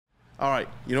All right.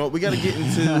 You know what? We got to get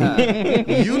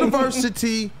into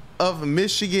University of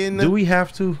Michigan. Do we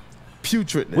have to?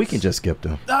 Putridness. We can just skip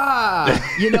them.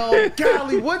 You know,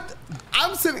 golly, what?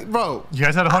 I'm sitting, bro. You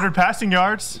guys had 100 passing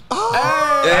yards.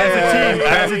 Oh.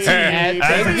 As a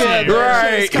team.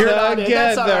 Right. You're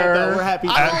together. We're happy.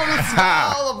 I don't want to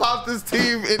smile about this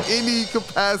team in any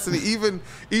capacity, even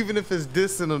if it's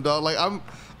dissing them, dog. Like,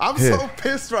 I'm so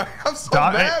pissed right now. I'm so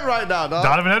mad right now, dog.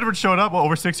 Donovan Edwards showed up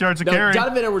over 6 yards a carry.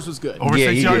 Donovan Edwards was good. Over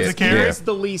 6 yards a carry. He's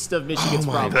the least of Michigan's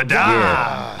problems.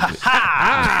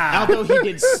 Although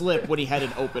he did slip when he had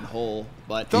an open hole.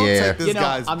 But don't take this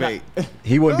guy's bait.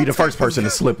 He wouldn't be the first person to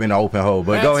slip in an open hole,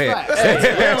 but go ahead.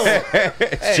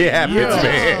 Shit happens,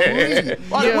 man.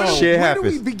 Where do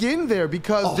we begin there?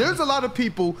 Because there's a lot of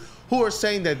people who are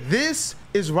saying that this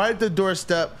is right at the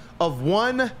doorstep of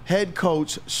one head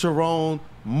coach, Sharon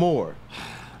Moore.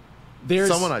 There's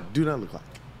someone I do not look like.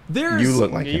 You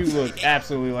look like him. You look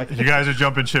absolutely like him. You guys are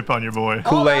jumping ship on your boy.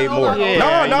 Kool-Aid Moore.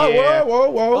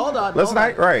 Whoa. Hold on. Let's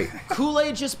not. Right.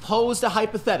 Kool-Aid just posed a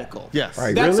hypothetical. Yes.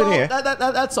 Right. That's all. Really?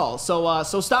 That's all.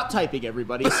 So stop typing,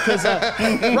 everybody, because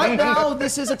right now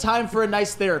this is a time for a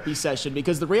nice therapy session.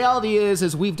 Because the reality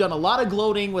is we've done a lot of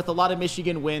gloating with a lot of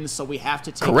Michigan wins, so we have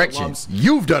to take corrections.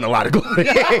 You've done a lot of gloating.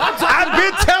 I've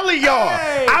been telling y'all.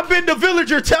 I've been the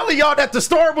villager telling y'all that the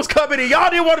storm was coming, and y'all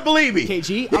didn't want to believe me.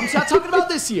 KG, I'm not talking about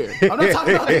this year. I'm not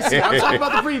talking about this year. I'm talking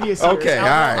about the previous years. Okay, all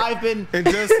right. I've been. And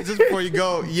just before you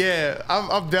go,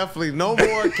 I'm definitely no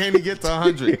more. Can he get to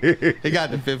 100? He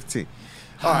got to 15.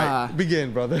 All right,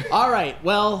 begin, brother. All right.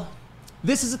 Well,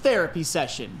 this is a therapy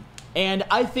session, and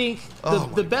I think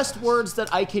the best words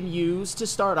that I can use to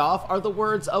start off are the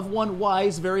words of one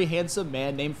wise, very handsome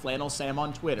man named Flannel Sam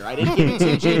on Twitter. I didn't give it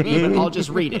to JB, but I'll just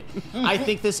read it. I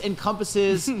think this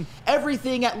encompasses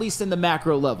everything, at least in the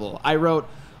macro level. I wrote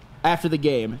after the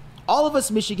game, all of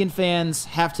us Michigan fans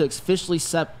have to officially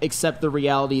accept the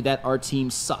reality that our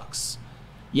team sucks.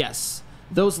 Yes,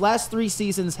 those last 3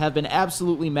 seasons have been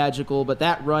absolutely magical, but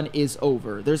that run is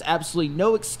over. There's absolutely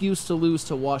no excuse to lose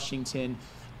to Washington.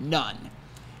 None.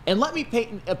 And let me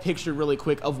paint a picture really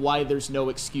quick of why there's no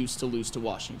excuse to lose to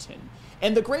Washington.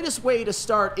 And the greatest way to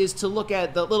start is to look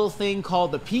at the little thing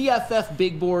called the PFF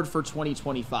Big Board for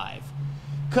 2025.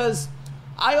 Because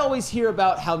I always hear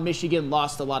about how Michigan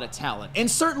lost a lot of talent, and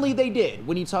certainly they did.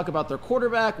 When you talk about their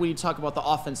quarterback, when you talk about the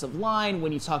offensive line,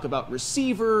 when you talk about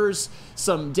receivers,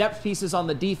 some depth pieces on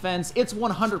the defense, it's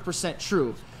 100%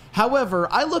 true. However,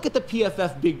 I look at the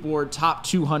PFF Big Board Top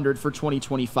 200 for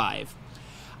 2025.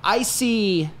 I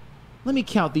see, let me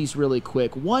count these really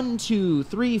quick, 1, 2,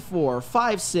 3, 4,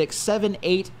 5, 6, 7,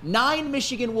 8, 9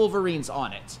 Michigan Wolverines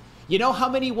on it. You know how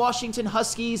many Washington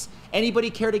Huskies?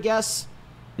 Anybody care to guess?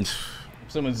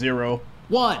 Someone 0.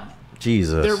 1.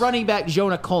 Jesus. Their running back,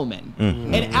 Jonah Coleman.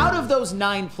 And out of those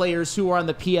 9 players who are on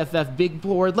the PFF Big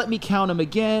Board, let me count them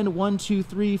again. 1, 2,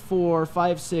 3, 4,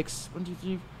 5, 6, 1, 2,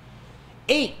 3,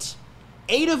 8.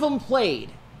 8 of them played.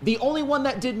 The only one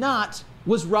that did not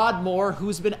was Rod Moore,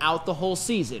 who's been out the whole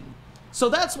season. So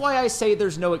that's why I say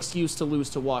there's no excuse to lose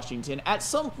to Washington. At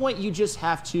some point, you just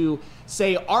have to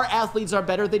say, our athletes are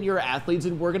better than your athletes,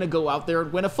 and we're going to go out there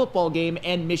and win a football game,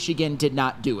 and Michigan did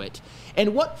not do it.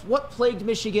 And what plagued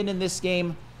Michigan in this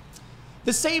game?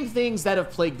 The same things that have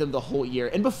plagued them the whole year.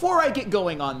 And before I get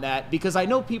going on that, because I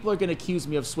know people are going to accuse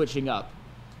me of switching up,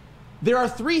 there are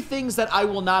 3 things that I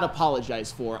will not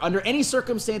apologize for under any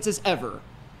circumstances ever.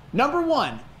 Number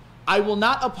 1, I will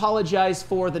not apologize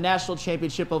for the national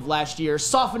championship of last year,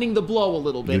 softening the blow a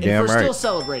little bit, and for still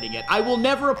celebrating it. I will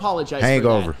never apologize for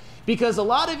that. Because a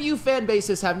lot of you fan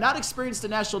bases have not experienced a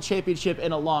national championship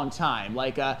in a long time.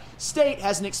 Like, State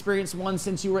hasn't experienced one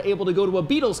since you were able to go to a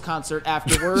Beatles concert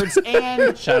afterwards.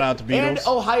 And shout out to Beatles. And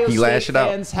Ohio State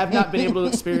fans have not been able to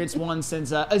experience one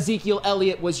since Ezekiel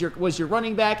Elliott was your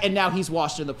running back, and now he's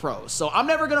washed in the pros. So I'm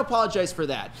never going to apologize for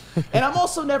that. And I'm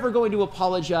also never going to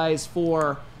apologize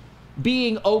for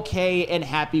being okay and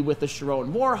happy with the Sharon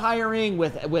Moore hiring,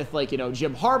 with like, you know,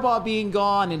 Jim Harbaugh being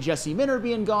gone and Jesse Minter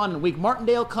being gone and Wink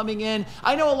Martindale coming in.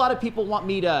 I know a lot of people want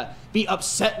me to be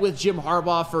upset with Jim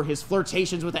Harbaugh for his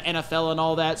flirtations with the NFL and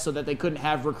all that, so that they couldn't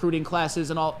have recruiting classes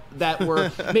and all that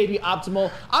were maybe optimal.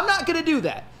 I'm not going to do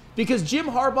that. Because Jim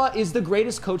Harbaugh is the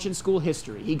greatest coach in school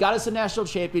history. He got us a national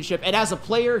championship, and as a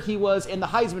player, he was in the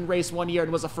Heisman race one year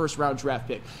and was a first-round draft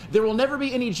pick. There will never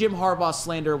be any Jim Harbaugh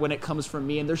slander when it comes from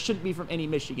me, and there shouldn't be from any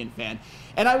Michigan fan.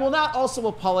 And I will not also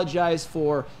apologize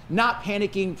for not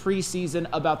panicking preseason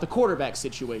about the quarterback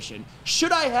situation.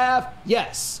 Should I have?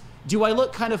 Yes. Do I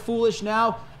look kind of foolish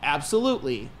now?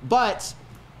 Absolutely. But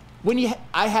when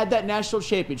I had that national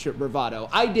championship bravado,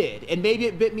 I did, and maybe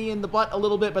it bit me in the butt a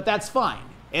little bit, but that's fine.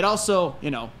 It also,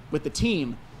 with the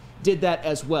team, did that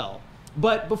as well.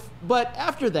 But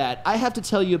after that, I have to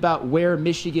tell you about where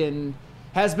Michigan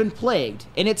has been plagued,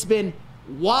 and it's been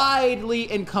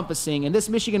widely encompassing, and this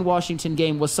Michigan-Washington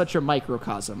game was such a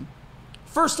microcosm.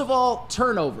 First of all,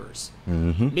 turnovers.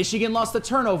 Michigan lost the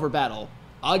turnover battle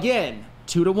again,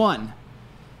 2-1.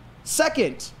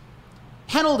 Second,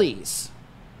 penalties.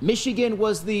 Michigan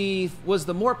was the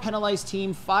more penalized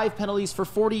team, 5 penalties for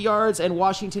 40 yards, and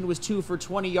Washington was 2 for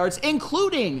 20 yards,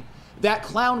 including that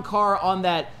clown car on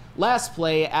that last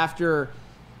play after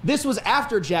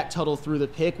Jack Tuttle threw the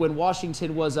pick when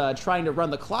Washington was trying to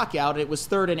run the clock out. It was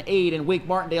 3rd and 8, and Wake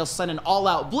Martindale sent an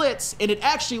all-out blitz, and it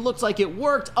actually looked like it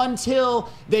worked until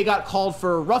they got called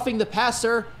for roughing the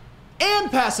passer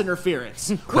and pass interference.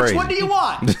 Which one do you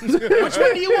want? Which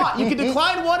one do you want? You can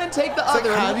decline one and take the other.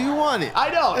 Like, how do you want it?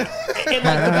 I know. In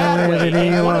like the bad way.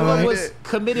 And one of them was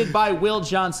committed by Will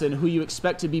Johnson, who you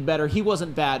expect to be better. He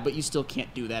wasn't bad, but you still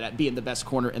can't do that at being the best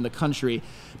corner in the country.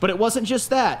 But it wasn't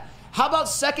just that. How about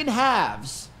second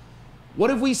halves? What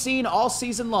have we seen all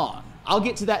season long? I'll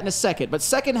get to that in a second. But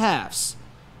second halves.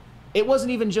 It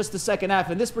wasn't even just the second half.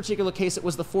 In this particular case, it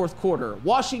was the fourth quarter.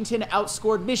 Washington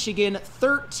outscored Michigan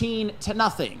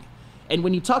 13-0. And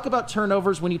when you talk about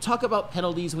turnovers, when you talk about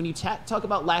penalties, when you talk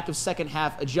about lack of second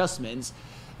half adjustments,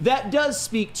 that does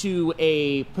speak to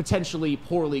a potentially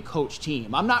poorly coached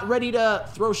team. I'm not ready to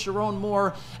throw Sharon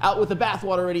Moore out with the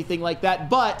bathwater or anything like that,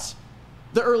 but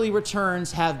the early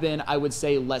returns have been, I would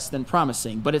say, less than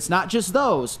promising. But it's not just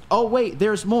those. Oh, wait,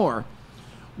 there's more.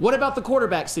 What about the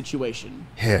quarterback situation?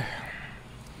 Yeah.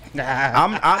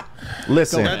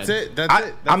 Listen. That's it. That's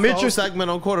it. That's I'm the whole interested.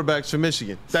 segment on quarterbacks for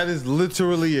Michigan. That is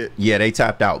literally it. Yeah, they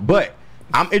tapped out. But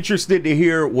I'm interested to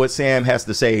hear what Sam has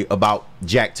to say about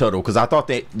Jack Tuttle, because I thought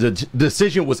that the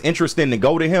decision was interesting to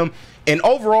go to him. And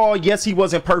overall, yes, he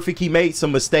wasn't perfect. He made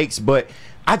some mistakes, but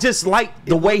I just like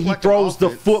the way he throws the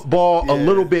football a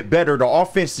little bit better. The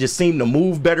offense just seemed to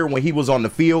move better when he was on the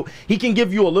field. He can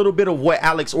give you a little bit of what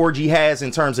Alex Orji has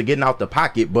in terms of getting out the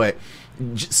pocket. But,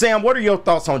 Sam, what are your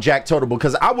thoughts on Jack Tuttle?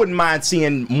 Because I wouldn't mind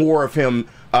seeing more of him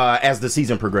as the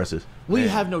season progresses. Well, you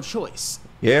have no choice.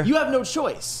 Yeah. You have no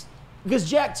choice. Because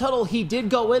Jack Tuttle, he did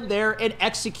go in there and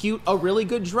execute a really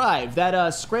good drive.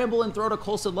 That scramble and throw to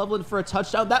Colson Loveland for a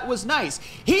touchdown, that was nice.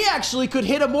 He actually could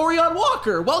hit a Morion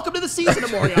Walker. Welcome to the season,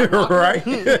 Morion Walker. Right.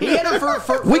 He hit him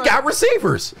for we got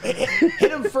receivers.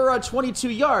 Hit him for 22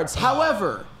 yards.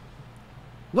 However,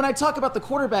 when I talk about the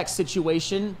quarterback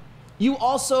situation, you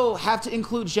also have to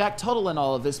include Jack Tuttle in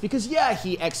all of this because, yeah,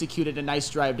 he executed a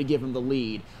nice drive to give him the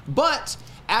lead. But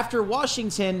after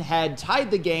Washington had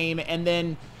tied the game and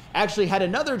then actually had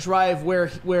another drive where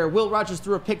Will Rogers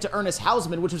threw a pick to Ernest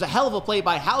Hausman, which was a hell of a play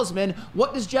by Hausman,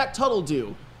 what does Jack Tuttle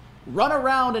do? Run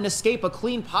around and escape a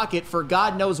clean pocket for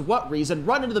God knows what reason,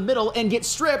 run into the middle and get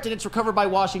stripped, and it's recovered by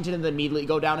Washington and then immediately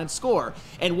go down and score.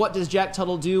 And what does Jack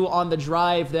Tuttle do on the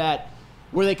drive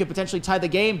where they could potentially tie the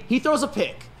game? He throws a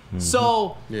pick.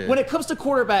 So when it comes to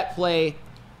quarterback play,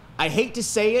 I hate to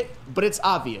say it, but it's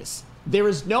obvious. There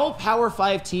is no Power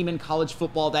 5 team in college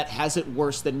football that has it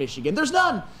worse than Michigan. There's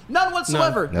none. None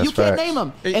whatsoever. That's You can't facts. name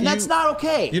them. And that's not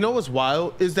okay. You know what's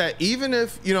wild is that even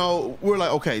if, we're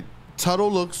like, okay,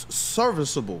 Tuttle looks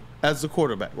serviceable as the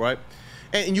quarterback, right?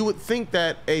 And you would think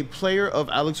that a player of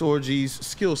Alex Orji's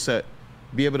skill set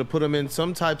be able to put him in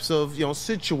some types of,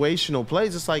 situational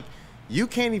plays. It's like you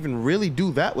can't even really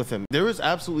do that with him. There is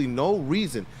absolutely no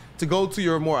reason to go to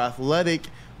your more athletic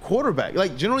quarterback.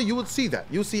 Like, generally, you would see that.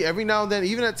 You'll see every now and then,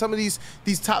 even at some of these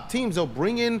top teams, they'll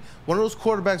bring in one of those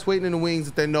quarterbacks waiting in the wings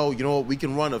that they know, we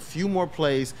can run a few more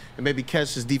plays and maybe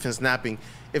catch this defense napping.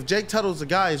 If Jake Tuttle's the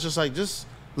guy, it's just like, just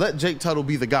let Jake Tuttle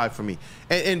be the guy for me.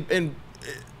 And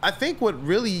I think what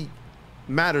really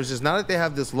matters is now that they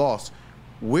have this loss,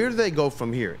 where do they go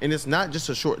from here? And it's not just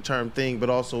a short-term thing, but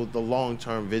also the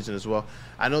long-term vision as well.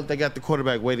 I know they got the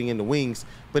quarterback waiting in the wings,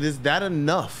 but is that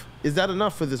enough? Is that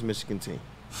enough for this Michigan team?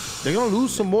 They're going to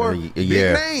lose some more big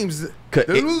names. They're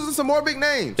losing some more big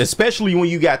names. Especially when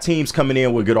you got teams coming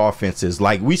in with good offenses.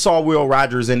 Like, we saw Will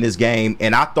Rogers in this game,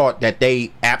 and I thought that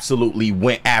they absolutely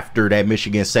went after that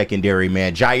Michigan secondary,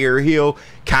 man. Jair Hill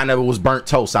kind of was burnt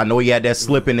toast. I know he had that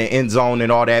slip in the end zone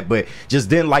and all that, but just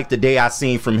didn't like the day I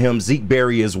seen from him. Zeke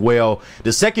Berry as well.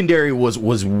 The secondary was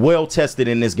well tested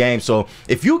in this game. So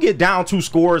if you get down 2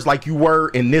 scores like you were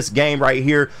in this game right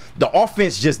here, the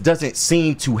offense just doesn't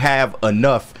seem to have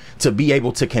enough to be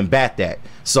able to combat that.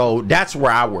 So that's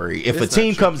where I worry. If a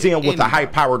team comes in with a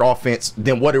high-powered offense,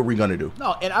 then what are we going to do?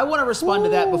 No, and I want to respond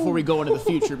to that before we go into the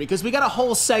future because we got a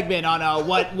whole segment on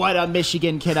what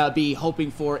Michigan can be hoping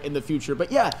for in the future.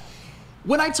 But yeah,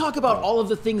 when I talk about all of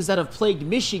the things that have plagued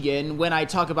Michigan, when I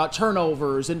talk about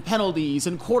turnovers and penalties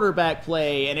and quarterback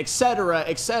play and et cetera,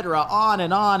 on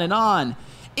and on and on,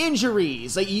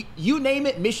 injuries, like you name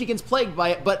it, Michigan's plagued by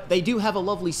it, but they do have a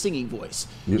lovely singing voice.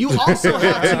 You also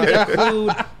have to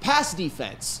include pass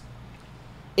defense.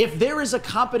 If there is a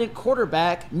competent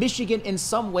quarterback, Michigan in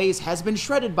some ways has been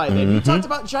shredded by them. You talked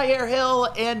about Jair Hill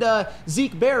and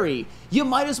Zeke Berry. You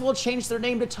might as well change their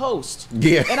name to Toast.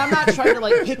 Yeah. And I'm not trying to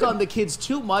like pick on the kids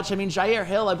too much. I mean, Jair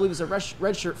Hill, I believe, is a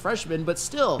redshirt freshman, but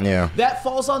still, that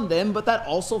falls on them. But that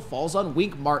also falls on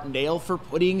Wink Martindale for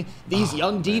putting these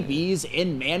young DBs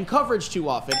in man coverage too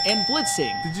often and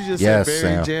blitzing. Did you just say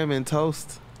Berry Jam and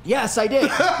Toast? Yes, I did.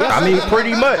 I mean,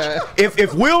 pretty much.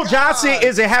 If Will Johnson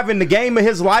isn't having the game of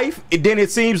his life, then it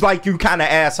seems like you kind of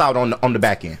ass out on the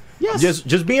back end. Yes.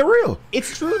 Just being real.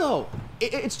 It's true though.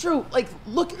 It's true. Like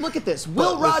look at this.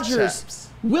 Will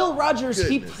Rogers,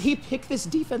 he picked this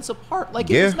defense apart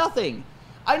like it was nothing.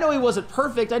 I know he wasn't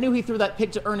perfect. I knew he threw that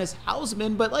pick to Ernest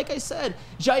Hausman, but like I said,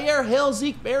 Jair Hill,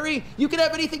 Zeke Berry, you can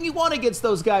have anything you want against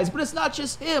those guys, but it's not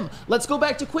just him. Let's go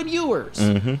back to Quinn Ewers.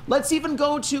 Let's even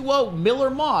go to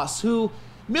Miller Moss, who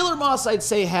Miller Moss, I'd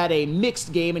say, had a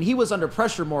mixed game, and he was under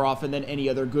pressure more often than any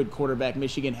other good quarterback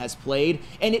Michigan has played,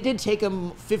 and it did take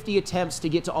him 50 attempts to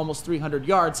get to almost 300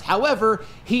 yards. However,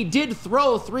 he did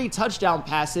throw 3 touchdown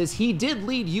passes. He did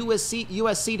lead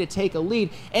USC to take a lead,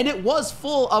 and it was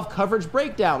full of coverage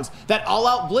breakdowns. That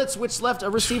all-out blitz, which left a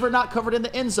receiver not covered in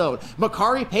the end zone.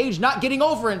 Makari Page not getting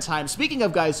over in time. Speaking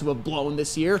of guys who have blown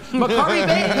this year, Makari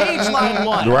Page line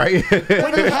 1. Right.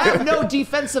 When you have no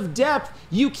defensive depth,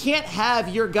 you can't have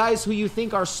your guys who you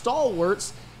think are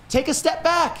stalwarts take a step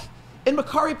back. And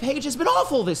Makari Page has been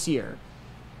awful this year.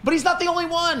 But he's not the only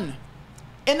one.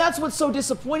 And that's what's so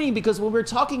disappointing, because when we're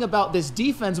talking about this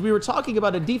defense, we were talking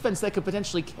about a defense that could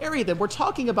potentially carry them. We're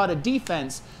talking about a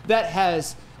defense that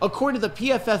has, according to the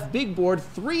PFF Big Board,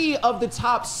 3 of the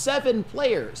top 7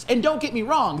 players. And don't get me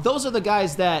wrong, those are the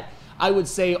guys that I would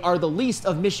say are the least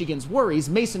of Michigan's worries.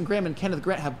 Mason Graham and Kenneth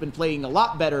Grant have been playing a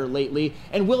lot better lately,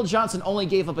 and Will Johnson only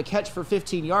gave up a catch for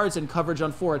 15 yards in coverage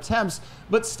on 4 attempts,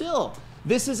 but still,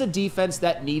 this is a defense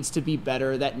that needs to be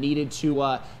better, that needed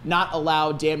to not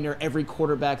allow damn near every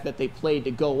quarterback that they played to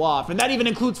go off. And that even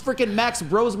includes freaking Max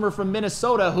Brosmer from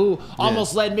Minnesota, who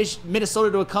almost led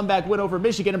Minnesota to a comeback win over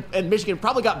Michigan, and Michigan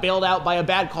probably got bailed out by a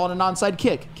bad call and an onside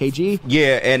kick. KG?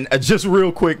 Yeah, and just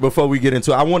real quick before we get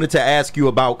into it, I wanted to ask you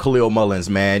about Khalil Mullins,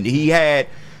 man. He had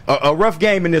a rough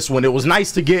game in this one. It was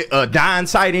nice to get a Don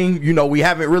sighting. You know, we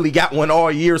haven't really got one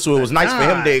all year, so it was nice for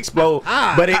him to explode.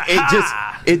 But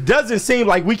it doesn't seem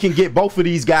like we can get both of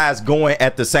these guys going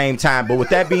at the same time. But with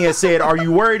that being said, are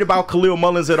you worried about Khalil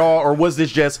Mullins at all, or was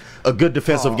this just a good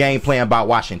defensive game plan by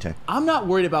Washington? I'm not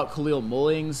worried about Khalil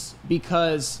Mullins,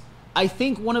 because I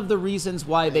think one of the reasons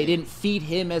why they didn't feed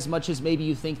him as much as maybe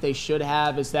you think they should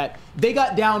have is that they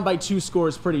got down by 2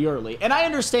 scores pretty early. And I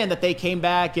understand that they came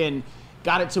back and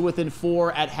got it to within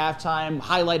 4 at halftime,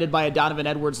 highlighted by a Donovan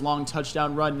Edwards long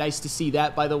touchdown run. Nice to see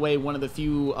that, by the way, one of the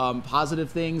few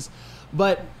positive things.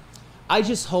 But I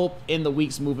just hope in the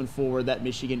weeks moving forward that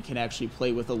Michigan can actually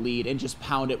play with a lead and just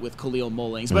pound it with Khalil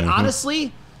Mullins. But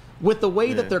honestly, with the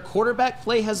way that their quarterback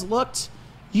play has looked,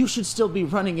 you should still be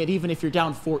running it even if you're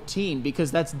down 14,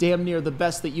 because that's damn near the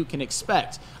best that you can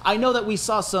expect. I know that we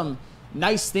saw some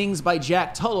nice things by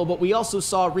Jack Tuttle, but we also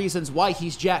saw reasons why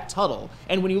he's Jack Tuttle.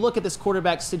 And when you look at this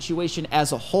quarterback situation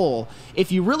as a whole, if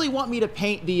you really want me to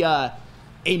paint the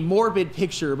a morbid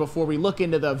picture before we look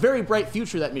into the very bright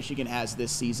future that Michigan has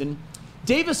this season,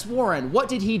 Davis Warren, what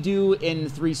did he do in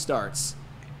 3 starts?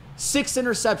 6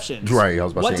 interceptions. Right, I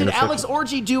was about to say What did Alex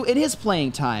Orji do in his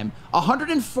playing time?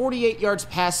 148 yards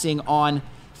passing on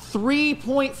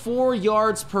 3.4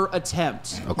 yards per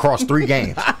attempt. Across 3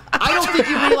 games. I don't think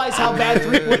you realize how bad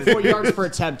 3.4 yards per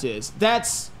attempt is.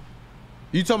 That's...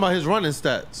 You talking about his running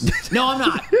stats? No, I'm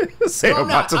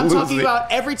not. I'm talking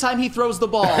about every time he throws the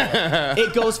ball,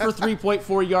 it goes for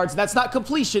 3.4 yards. That's not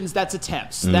completions, that's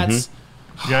attempts. That's...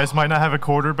 You guys might not have a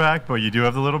quarterback, but you do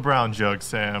have the little brown jug,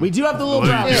 Sam. We do have the little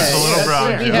brown jug. The little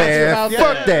brown jug. Man,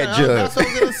 fuck that jug. That's what I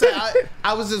was going to say.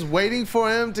 I was just waiting for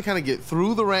him to kind of get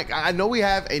through the rank. I know we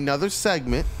have another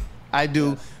segment. I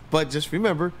do. Yes. But just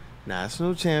remember,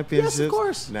 national championships. Yes, of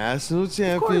course. National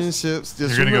championships.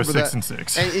 Just You're going to go remember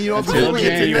 6-6. And you know, before we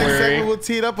get to that segment, we'll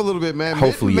tee it up a little bit, man.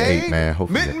 Hopefully 8, man.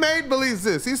 Hopefully Mitten Maid believes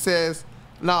this. He says,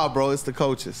 nah, bro, it's the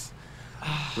coaches.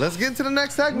 Let's get to the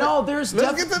next segment. No, there's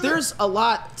a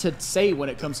lot to say when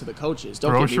it comes to the coaches.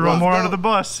 Don't Throw get me Sharon wrong. Moore under the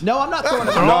bus. No, I'm not throwing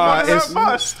him Throw him under it's- the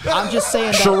bus. I'm just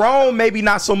saying that. Sharon, maybe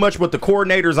not so much, but the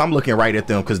coordinators, I'm looking right at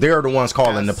them because they're the ones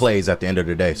calling the plays at the end of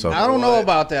the day. So I don't know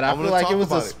about that. I I'm feel gonna like talk it was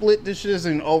a about it. split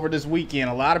decision over this weekend.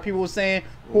 A lot of people were saying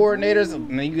coordinators,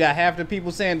 and then you got half the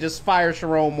people saying just fire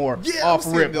Sharon Moore off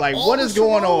I'm rip. seeing Like, all what the is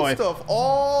going Sharon on? Stuff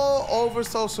all over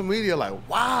social media. Like,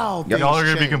 wow. Yep. Y'all are going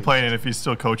to be things complaining if he's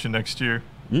still coaching next year.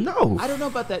 no. I don't know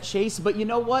about that, Chase, but you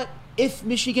know what? If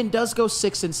Michigan does go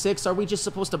 6-6, are we just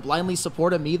supposed to blindly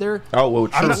support him either? Oh well,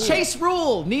 true. It's Chase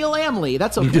Rule, Neil Amley.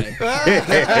 That's okay.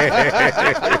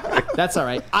 That's all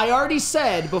right. I already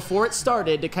said before it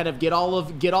started to kind of get all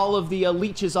of the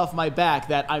leeches off my back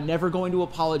that I'm never going to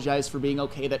apologize for being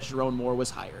okay that Sharon Moore was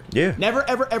hired. Yeah. Never,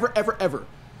 ever, ever, ever, ever.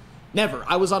 Never.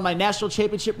 I was on my national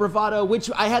championship bravado, which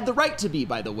I had the right to be,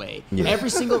 by the way. Yeah. Every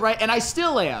single right, and I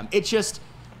still am. It's just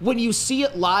when you see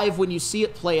it live, when you see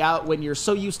it play out, when you're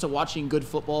so used to watching good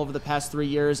football over the past 3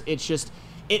 years, it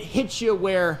hits you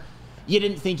where you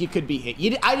didn't think you could be hit.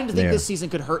 I didn't think this season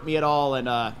could hurt me at all, and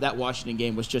that Washington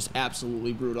game was just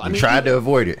absolutely brutal. I mean, tried to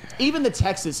avoid it. even the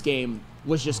Texas game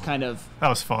was just kind of. That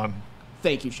was fun.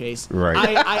 Thank you, Chase. Right.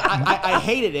 I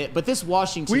hated it, but this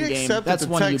Washington We game, accepted that's the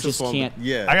one you Texas just one, can't.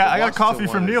 Yeah. I got the coffee Washington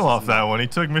from one Neil is off that not- one. He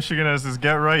took Michigan as his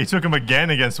get right. He took him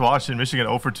again against Washington. Michigan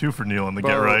 0 for 2 for Neil in the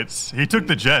get Bro. rights. He took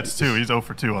the Jets too. He's 0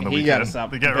 for 2 on the He gotta weekend. stop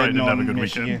The get right betting didn't have a on good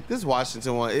Michigan. weekend. This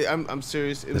Washington one, I'm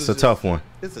serious. It's a tough one.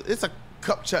 It's a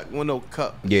cup check window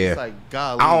cup. Yeah. It's like,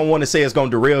 golly. I don't want to say it's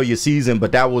going to derail your season,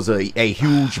 but that was a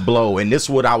huge blow. And this is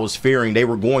what I was fearing. They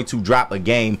were going to drop a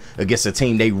game against a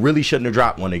team they really shouldn't have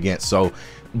dropped one against. So,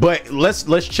 but let's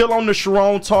chill on the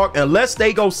Sharon talk. Unless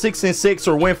they go 6-6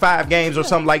 or win 5 games or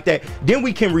something like that, then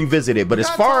we can revisit it. But as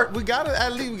far we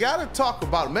gotta talk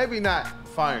about it. Maybe not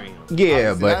firing him. yeah,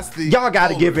 Obviously, that's but the y'all got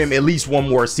to give owners. him at least one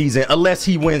more season, unless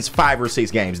he wins 5 or 6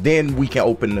 games. Then we can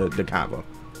open the convo.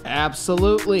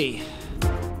 Absolutely.